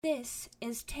This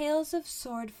is Tales of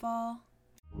Swordfall.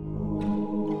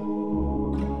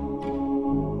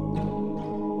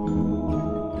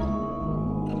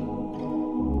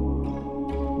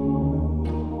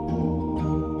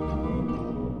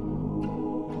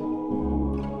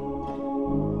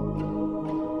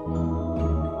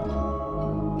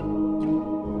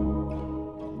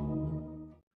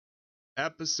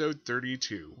 Episode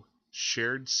 32,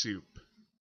 Shared Soup.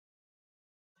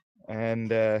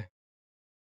 And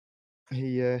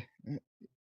he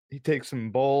takes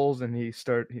some bowls and he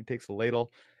takes a ladle.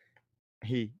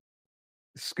 He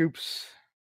scoops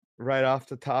right off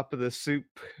the top of the soup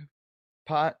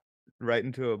pot right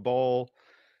into a bowl.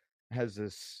 Has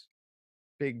this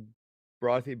big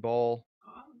brothy bowl,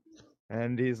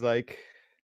 and he's like,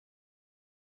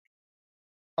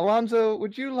 "Alonzo,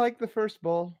 would you like the first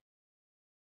bowl?"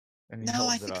 And he No,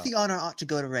 I holds it think up. the honor ought to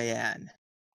go to Rayanne.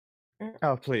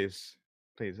 Oh, please,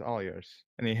 all yours.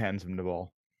 And he hands him the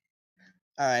bowl.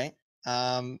 All right.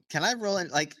 Can I roll in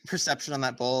like perception on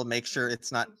that bowl? Make sure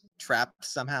it's not trapped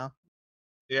somehow.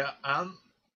 Yeah, I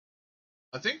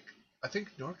think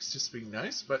Nork's just being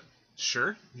nice, but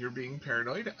sure, you're being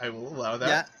paranoid. I will allow that.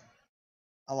 Yeah.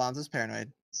 Alonzo's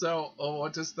paranoid. So,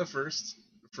 what does the first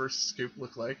scoop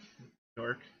look like,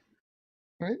 Nork?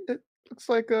 Right? It looks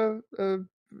like a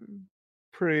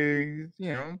pretty,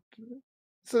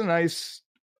 it's a nice,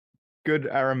 good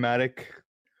aromatic,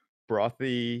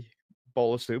 brothy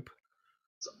bowl of soup.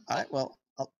 So, All right. Well,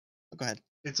 go ahead.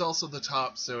 It's also the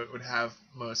top, so it would have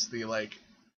most of the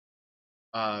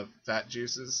fat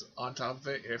juices on top of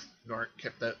it if Nork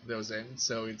kept those in.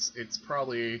 So it's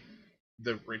probably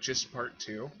the richest part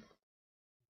too.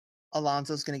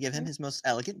 Alonzo's going to give him his most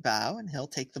elegant bow, and he'll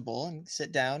take the bowl and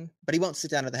sit down, but he won't sit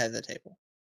down at the head of the table.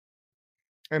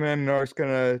 And then Nork's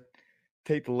gonna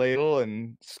take the ladle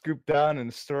and scoop down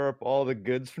and stir up all the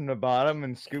goods from the bottom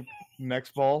and scoop the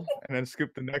next bowl, and then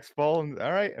scoop the next bowl, and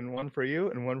all right, and one for you,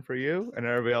 and one for you, and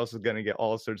everybody else is gonna get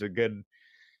all sorts of good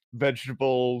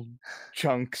vegetable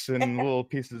chunks and little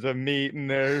pieces of meat in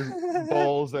their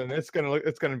bowls, and it's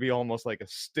gonna be almost like a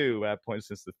stew at points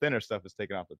since the thinner stuff is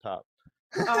taken off the top.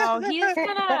 Oh,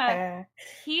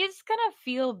 he's gonna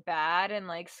feel bad and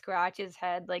like scratch his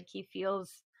head, like he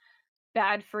feels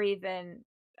bad for even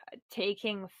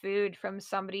taking food from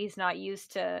somebody who's not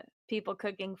used to people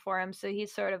cooking for him. So he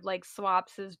sort of like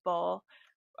swaps his bowl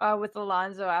with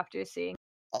Alonzo after seeing.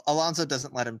 Alonzo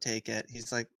doesn't let him take it.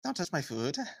 He's like, "Don't touch my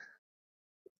food."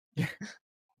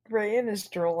 Rayanne is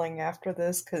drooling after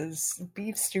this because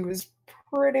beef stew is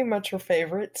pretty much her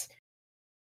favorite.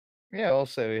 Yeah,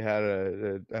 also we had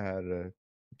a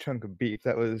chunk of beef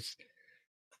that was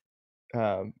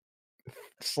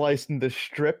sliced into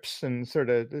strips and sort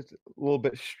of a little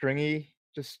bit stringy,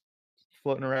 just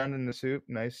floating around in the soup.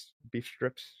 Nice beef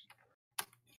strips.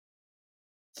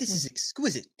 This is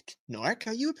exquisite. Nork,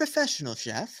 are you a professional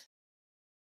chef?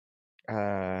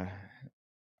 My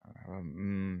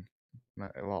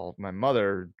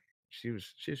mother,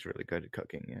 she's really good at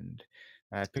cooking, and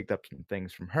I picked up some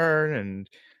things from her, and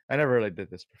I never really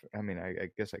did this. I mean, I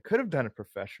guess I could have done it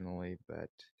professionally, but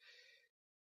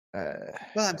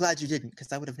well, I'm glad you didn't,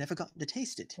 because I would have never gotten to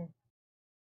taste it.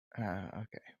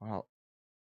 Okay, well,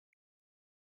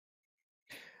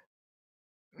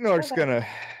 Nork's gonna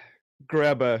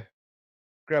grab a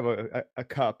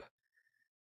cup,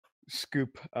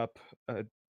 scoop up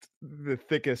the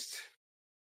thickest,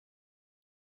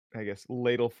 I guess,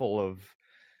 ladle full of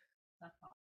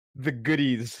the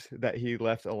goodies that he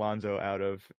left Alonzo out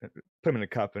of, put them in a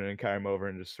cup and then carry him over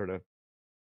and just sort of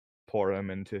pour them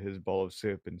into his bowl of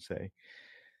soup and say,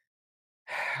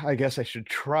 "I guess I should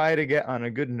try to get on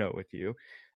a good note with you.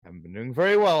 I haven't been doing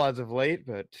very well as of late,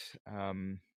 but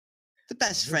the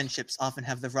best friendships often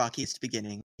have the rockiest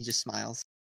beginning." He just smiles.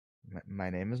 My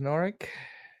name is Norik.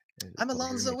 I'm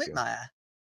Alonzo Whitmire.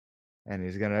 And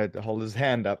he's gonna hold his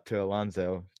hand up to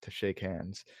Alonzo to shake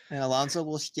hands. And Alonzo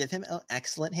will give him an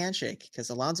excellent handshake, because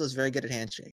Alonzo is very good at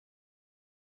handshake.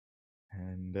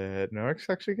 And Norik's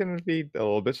actually going to be a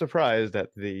little bit surprised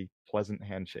at the pleasant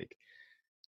handshake.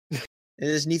 It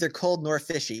is neither cold nor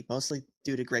fishy, mostly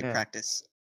due to great practice.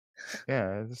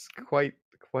 Yeah, it's quite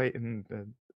a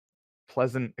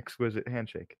pleasant, exquisite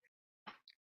handshake.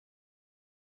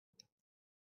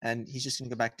 And he's just going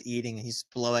to go back to eating, and he's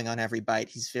blowing on every bite.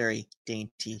 He's very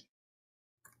dainty.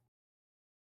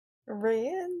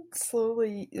 Rayanne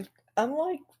slowly,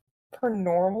 unlike her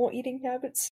normal eating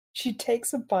habits, she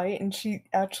takes a bite and she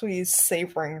actually is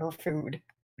savoring her food.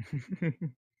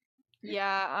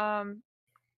 Yeah,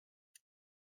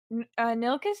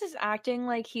 Nilkus is acting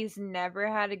like he's never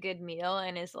had a good meal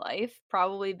in his life,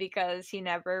 probably because he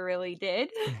never really did.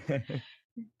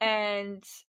 And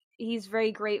he's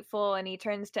very grateful, and he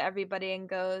turns to everybody and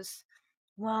goes,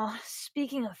 well,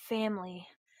 speaking of family,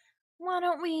 why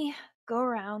don't we go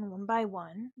around one by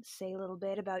one, say a little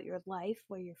bit about your life,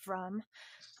 where you're from,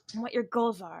 and what your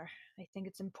goals are. I think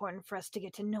it's important for us to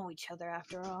get to know each other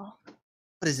after all.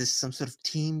 What is this, some sort of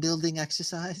team building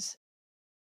exercise?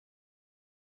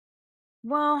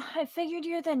 Well, I figured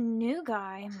you're the new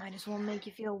guy. Might as well make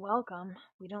you feel welcome.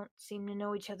 We don't seem to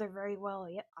know each other very well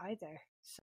yet either.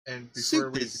 So. And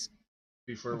Soup is.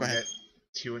 before Go we ahead.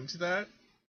 get too into that,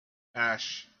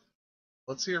 Ash,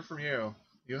 let's hear from you.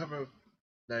 You have a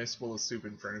nice bowl of soup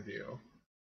in front of you.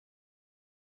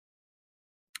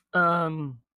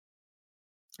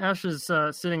 Ash is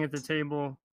sitting at the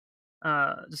table,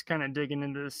 just kind of digging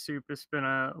into the soup. It's been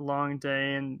a long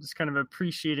day, and just kind of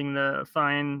appreciating the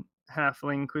fine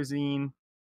halfling cuisine,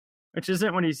 which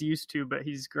isn't what he's used to, but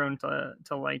he's grown to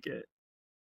like it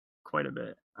quite a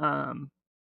bit.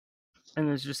 And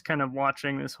is just kind of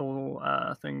watching this whole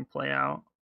thing play out.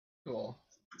 Cool.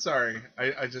 Sorry,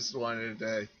 I just wanted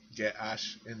to get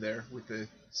Ash in there with the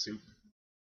soup.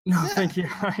 No, thank you.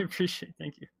 I appreciate it.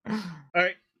 Thank you.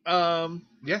 Alright,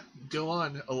 yeah, go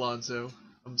on, Alonzo.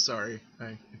 I'm sorry,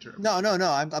 I interrupted. No.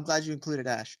 I'm glad you included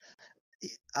Ash.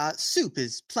 Soup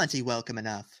is plenty welcome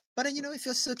enough. But, if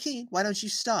you're so keen, why don't you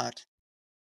start?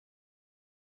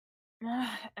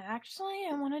 Actually,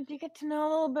 I wanted to get to know a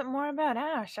little bit more about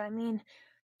Ash. I mean,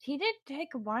 he did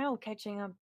take a while catching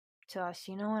up to us,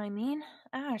 you know what I mean?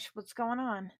 Ash, what's going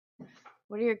on?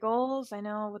 What are your goals? I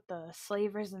know with the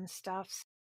slavers and stuff.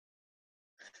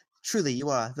 Truly, you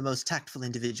are the most tactful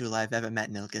individual I've ever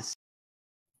met, Nilkus.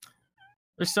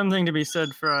 There's something to be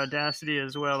said for audacity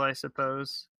as well, I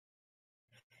suppose.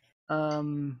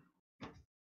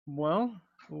 Well,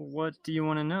 what do you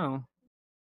want to know?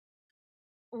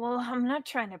 Well, I'm not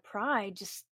trying to pry,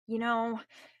 just,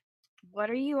 what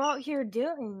are you out here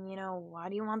doing? Why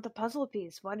do you want the puzzle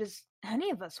piece? Why does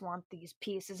any of us want these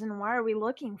pieces, and why are we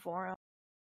looking for them?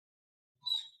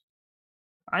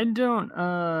 I don't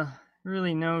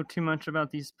really know too much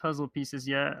about these puzzle pieces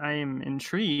yet. I am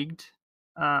intrigued,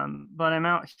 but I'm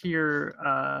out here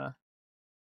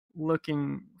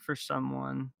looking for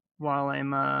someone while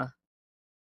I'm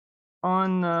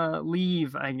on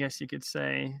leave, I guess you could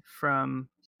say, from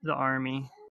the army.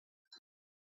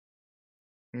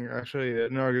 Actually,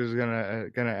 Norg is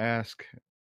gonna ask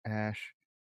Ash.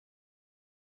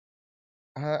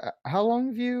 How long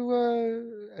have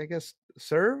you, I guess,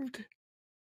 served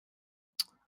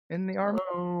in the army?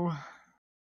 Oh,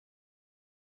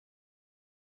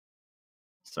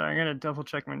 sorry, I gotta double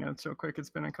check my notes real quick.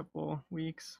 It's been a couple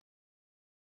weeks.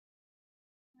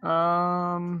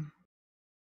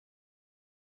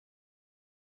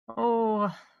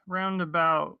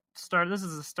 Roundabout start. This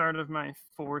is the start of my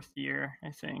 4th year, I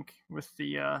think, with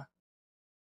the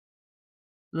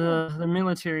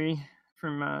military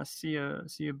from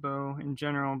Ciabo in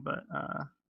general, but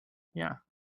yeah.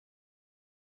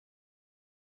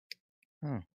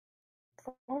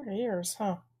 4 years,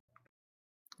 huh?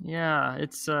 Yeah,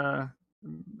 it's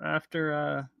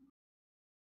after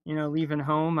leaving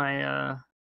home, I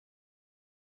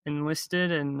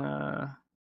enlisted, and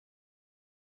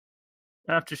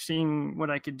after seeing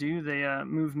what I could do, they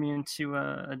moved me into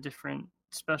a different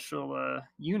special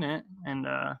unit, and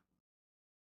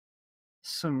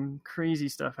some crazy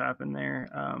stuff happened there.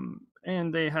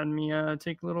 And they had me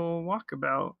take a little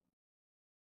walkabout.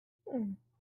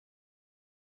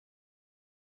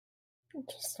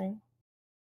 Interesting.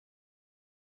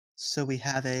 So we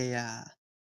have a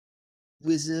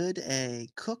wizard, a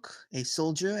cook, a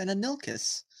soldier, and a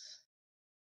Nilkus.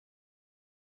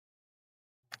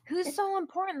 Who's so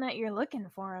important that you're looking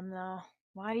for him, though?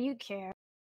 Why do you care?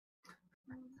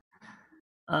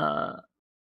 I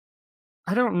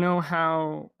don't know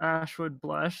how Ash would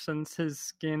blush since his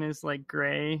skin is like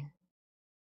gray.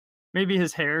 Maybe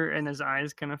his hair and his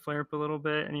eyes kind of flare up a little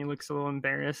bit, and he looks a little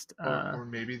embarrassed. Or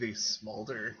maybe they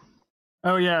smolder.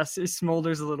 Oh yes, it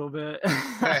smolders a little bit.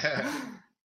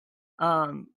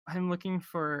 I'm looking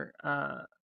for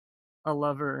a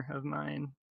lover of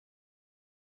mine.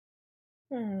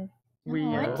 We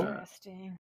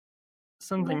interesting.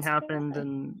 Something What's happened going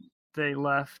on? and they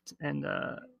left, and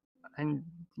I'm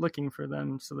looking for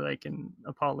them so that I can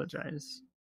apologize.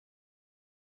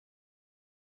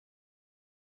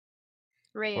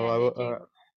 Raina, did you...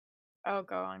 Oh,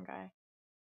 go on, Guy.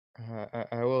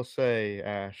 I will say,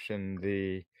 Ash, in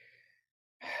the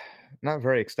not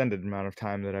very extended amount of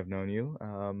time that I've known you,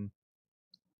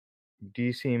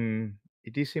 you seem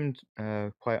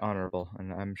quite honorable,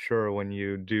 and I'm sure when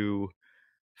you do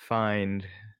find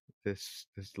this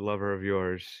lover of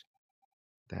yours,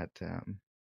 that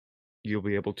you'll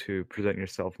be able to present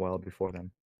yourself well before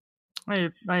them.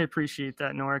 I appreciate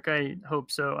that, Norik. I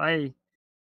hope so. I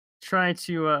try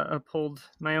to uphold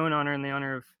my own honor and the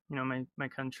honor of my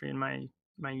country and my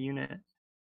unit.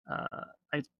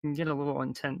 I can get a little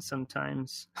intense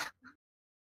sometimes,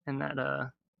 and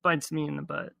that bites me in the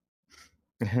butt.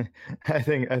 I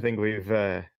think we've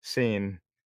seen.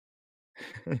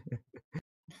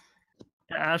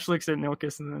 Ash looks at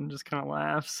Nilkus and then just kind of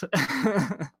laughs.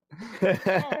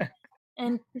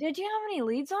 And did you have any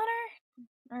leads on her?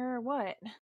 Or what?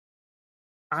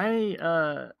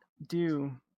 I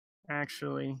do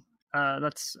actually.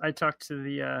 I talked to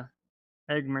the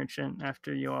egg merchant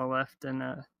after you all left, and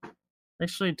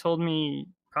actually told me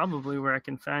probably where I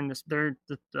can find this.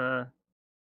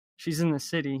 She's in the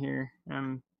city here.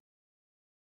 Oh,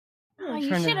 you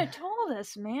trying to- should have told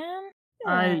us, man.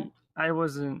 I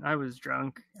wasn't. I was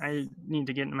drunk. I need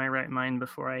to get in my right mind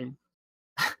before I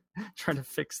try to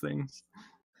fix things.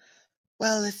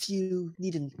 Well, if you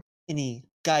need any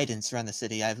guidance around the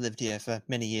city, I've lived here for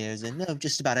many years and know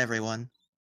just about everyone.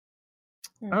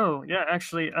 Oh yeah,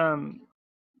 actually,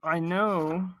 I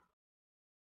know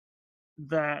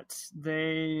that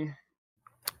they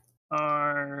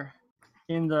are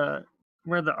in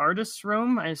where the artists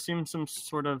roam. I assume some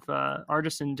sort of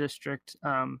artisan district,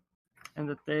 and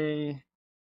that they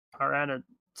are at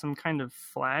some kind of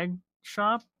flag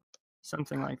shop,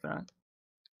 something like that.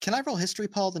 Can I roll history,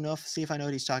 Paul, to know see if I know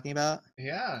what he's talking about?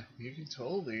 Yeah, you can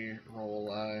totally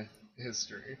roll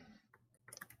history.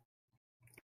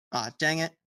 Ah, dang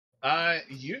it.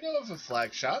 You know of a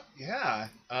flag shop, yeah,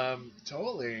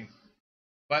 totally.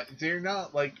 But they're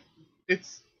not like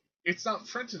it's not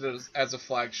fronted as a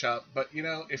flag shop, but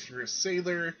if you're a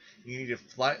sailor, you need to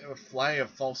fly a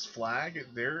false flag,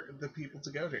 they're the people to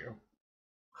go to.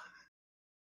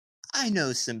 I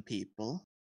know some people.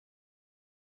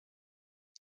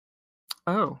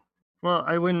 Oh, well,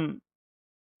 I wouldn't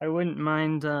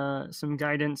mind some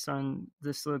guidance on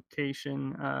this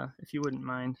location, if you wouldn't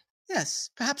mind. Yes,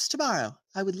 perhaps tomorrow.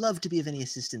 I would love to be of any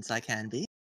assistance I can be.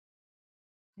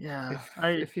 Yeah,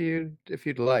 If you'd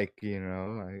like,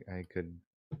 I could,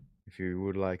 if you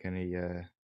would like any a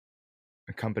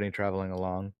company traveling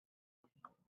along,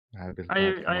 I'd be glad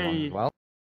to come along as well.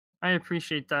 I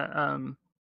appreciate that.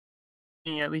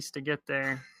 At least to get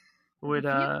there would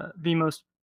be most.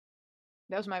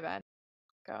 That was my bad.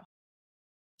 Go.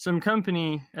 Some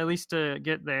company, at least to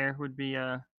get there, would be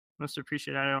most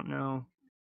appreciated. I don't know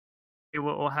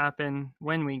what will happen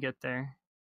when we get there,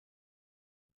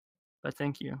 but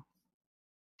thank you.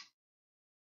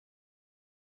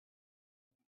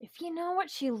 If you know what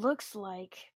she looks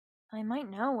like, I might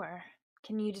know her.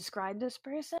 Can you describe this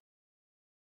person?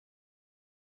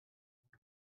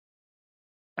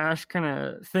 Ash kind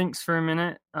of thinks for a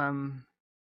minute.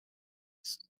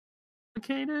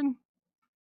 Complicated,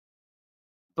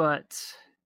 but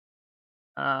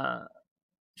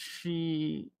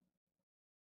she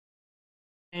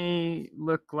may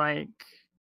look like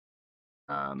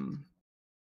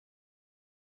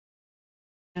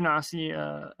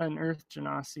Genasi, an Earth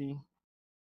Genasi.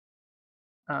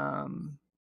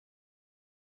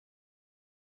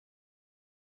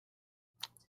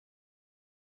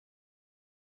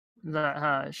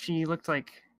 That she looked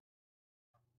like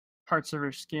parts of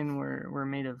her skin were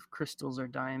made of crystals or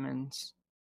diamonds.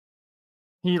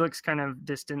 He looks kind of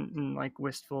distant and like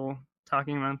wistful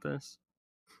talking about this.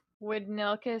 Would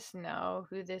Nilkus know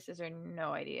who this is or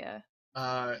no idea?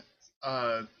 A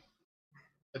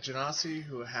Genasi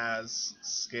who has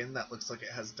skin that looks like it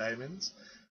has diamonds.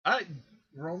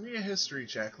 Roll me a history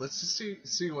check. Let's just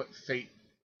see what Fate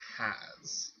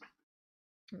has.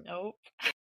 Nope.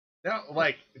 No,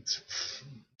 like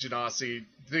Genasi,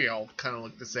 they all kind of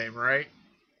look the same, right?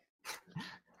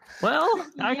 Well,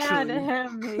 Yeah, actually, to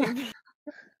him, maybe.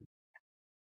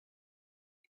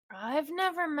 I've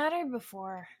never met her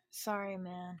before. Sorry,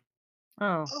 man.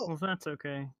 oh, Oh. well, that's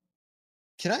okay.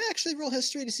 Can I actually roll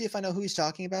history to see if I know who he's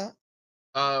talking about?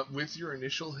 With your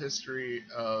initial history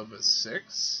of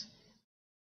 6,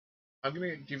 I'm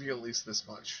gonna give you at least this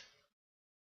much.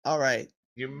 All right.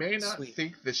 You may not Sweet.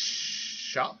 think the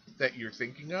shop that you're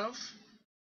thinking of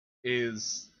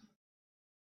has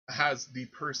the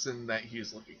person that he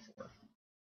is looking for.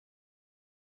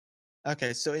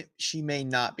 Okay, so she may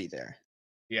not be there.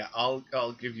 Yeah, I'll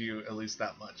give you at least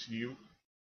that much. You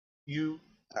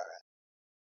Alright.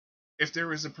 If there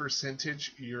was a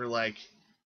percentage, you're like,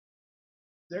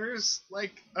 there's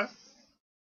like a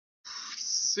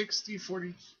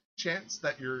 60-40 chance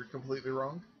that you're completely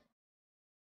wrong.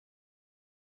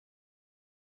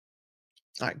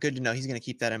 All right, good to know. He's going to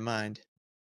keep that in mind.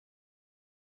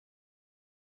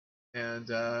 And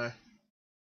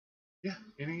yeah,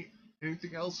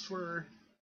 anything else for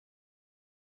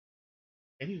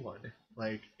anyone?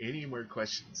 Like any more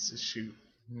questions? Shoot.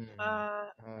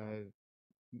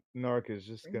 Nark is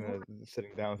just gonna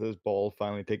sitting down with his bowl,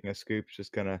 finally taking a scoop,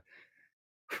 just gonna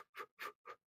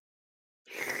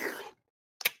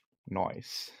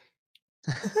nice.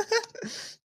 I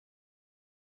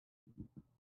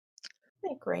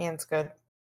think Rand's good.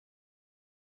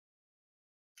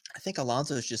 I think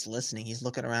Alonso's just listening. He's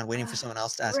looking around, waiting for someone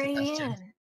else to ask a question.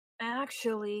 Rayanne,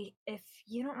 actually, if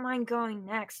you don't mind going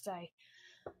next, I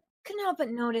couldn't help but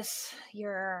notice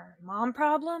your mom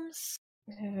problems.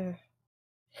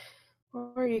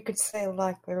 Or you could say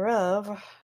lack thereof.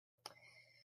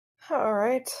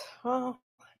 Alright, well,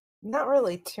 not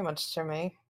really too much to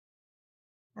me.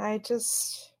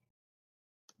 As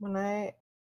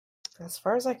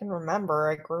far as I can remember,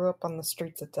 I grew up on the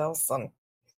streets of Delson.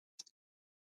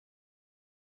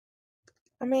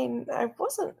 I mean, I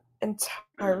wasn't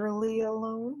entirely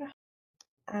alone.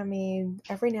 I mean,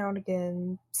 every now and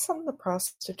again, some of the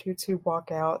prostitutes who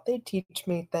walk out, they teach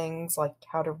me things like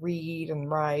how to read and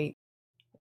write.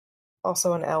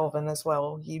 Also in Elven as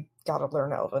well. You gotta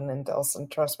learn Elven in Delson,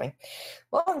 trust me.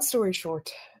 Long story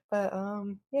short. But,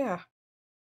 yeah.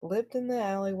 Lived in the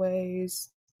alleyways,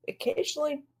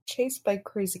 occasionally chased by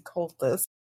crazy cultists.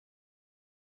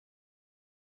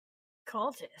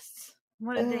 Cultists?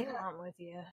 What did they want with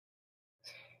you?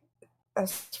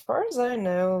 As far as I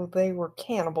know, they were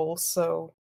cannibals,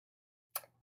 so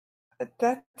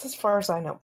that's as far as I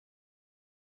know.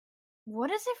 What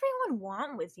does everyone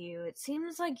want with you? It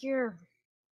seems like you're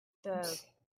the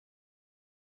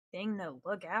thing to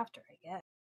look after, I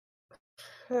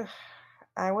guess.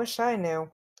 I wish I knew.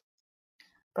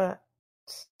 But,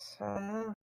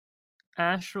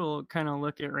 Ash will kind of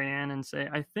look at Rayanne and say,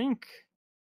 I think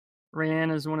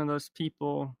Rayanne is one of those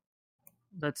people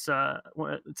that's,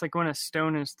 it's like when a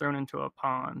stone is thrown into a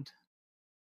pond.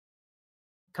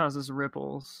 It causes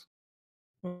ripples.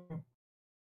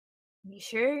 You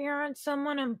sure you aren't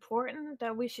someone important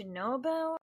that we should know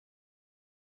about?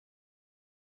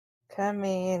 I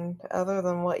mean, other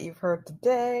than what you've heard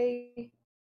today,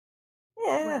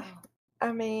 yeah, Well,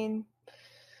 I mean,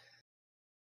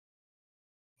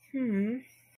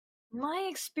 my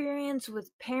experience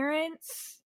with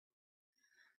parents,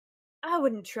 I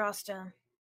wouldn't trust them.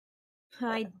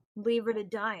 I'd leave her to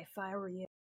die if I were you.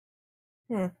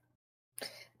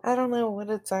 I don't know what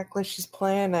exactly she's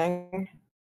planning,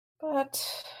 but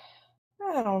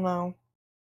I don't know.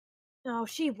 No,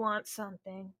 she wants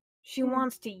something. She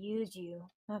wants to use you.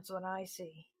 That's what I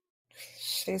see.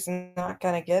 She's not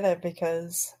gonna get it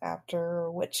because after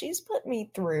what she's put me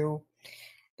through,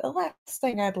 the last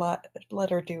thing I'd let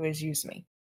her do is use me.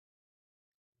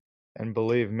 And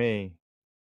believe me,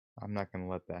 I'm not gonna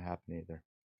let that happen either.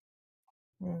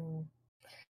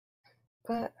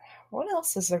 But what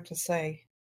else is there to say?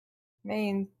 I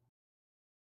mean,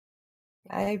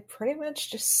 I pretty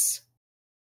much just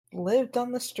lived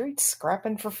on the streets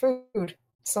scrapping for food.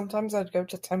 Sometimes I'd go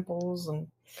to temples and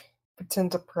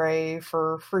pretend to pray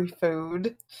for free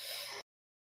food.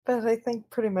 But I think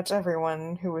pretty much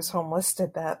everyone who was homeless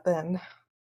did that then.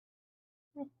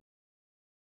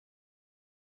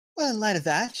 Well, in light of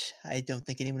that, I don't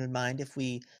think anyone would mind if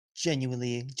we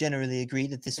generally agree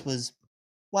that this was,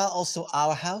 while also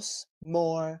our house,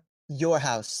 more your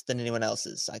house than anyone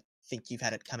else's. I think you've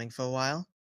had it coming for a while.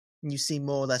 You seem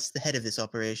more or less the head of this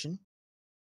operation.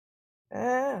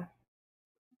 Ah,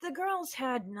 The girl's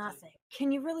had nothing.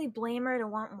 Can you really blame her to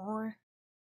want more?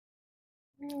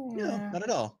 No, yeah. not at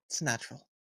all. It's natural.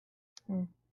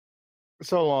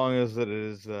 So long as it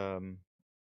is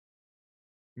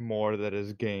more that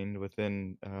is gained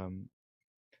within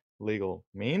legal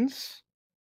means.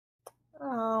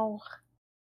 Oh,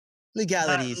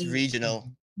 Legality is regional.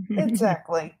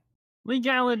 exactly.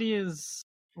 Legality is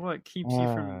what keeps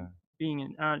you from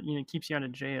being keeps you out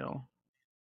of jail.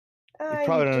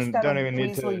 probably You just don't gotta even need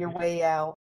weasel to- your way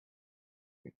out.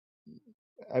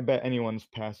 I bet anyone's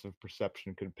passive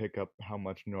perception could pick up how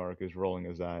much Norik is rolling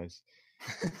his eyes.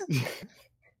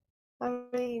 I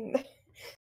mean,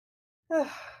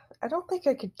 I don't think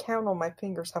I could count on my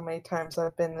fingers how many times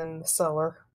I've been in the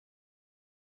cellar.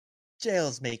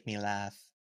 Jails make me laugh.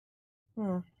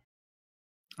 Oh,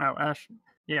 Ash.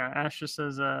 Yeah, Ash just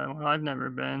says, well, I've never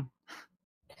been.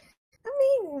 I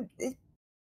mean,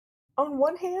 on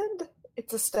one hand,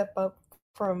 it's a step up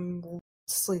from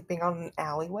sleeping on an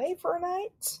alleyway for a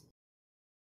night.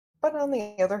 But on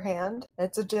the other hand,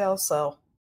 it's a jail cell.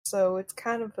 So it's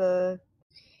kind of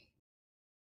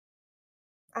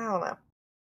I don't know.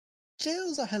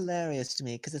 Jails are hilarious to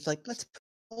me because it's like, let's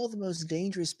all the most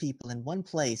dangerous people in one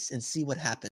place and see what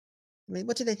happens. I mean,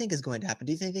 what do they think is going to happen?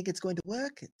 Do they think it's going to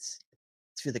work? It's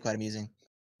really quite amusing.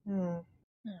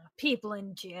 People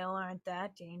in jail aren't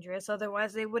that dangerous,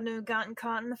 otherwise they wouldn't have gotten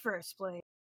caught in the first place.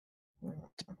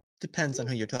 Depends on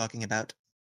who you're talking about.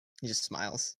 He just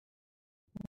smiles.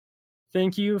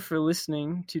 Thank you for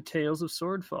listening to Tales of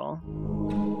Swordfall.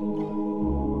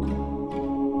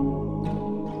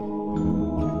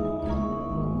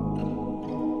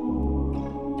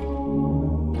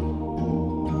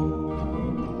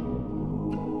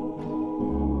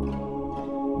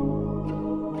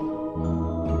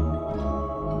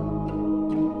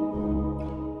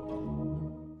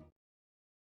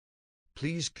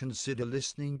 Please consider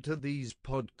listening to these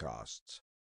podcasts.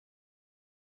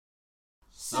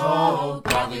 So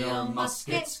gather your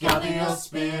muskets, gather your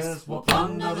spears, we'll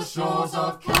plunder the shores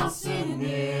of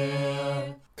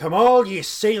Calcinear. Come all ye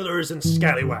sailors and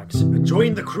scallywags, and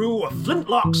join the crew of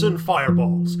Flintlocks and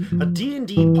Fireballs, a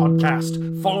D&D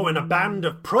podcast following a band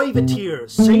of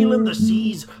privateers sailing the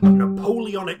seas of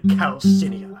Napoleonic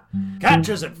Calcinia.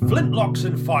 Catch us at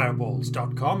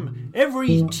flintlocksandfireballs.com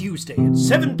every Tuesday at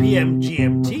 7 p.m.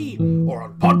 GMT, or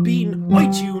on Podbean,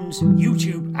 iTunes,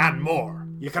 YouTube, and more.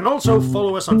 You can also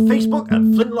follow us on Facebook at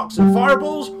Flintlocks and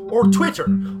Fireballs, or Twitter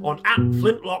on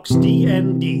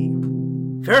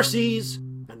 @FlintlocksDND. Fair seas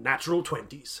and natural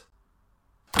 20s.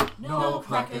 No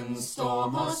kraken,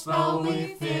 storm, or spell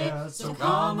we fear, so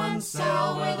come and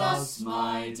sail with us,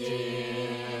 my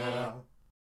dear.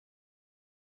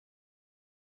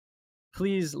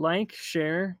 Please like,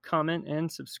 share, comment,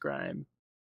 and subscribe.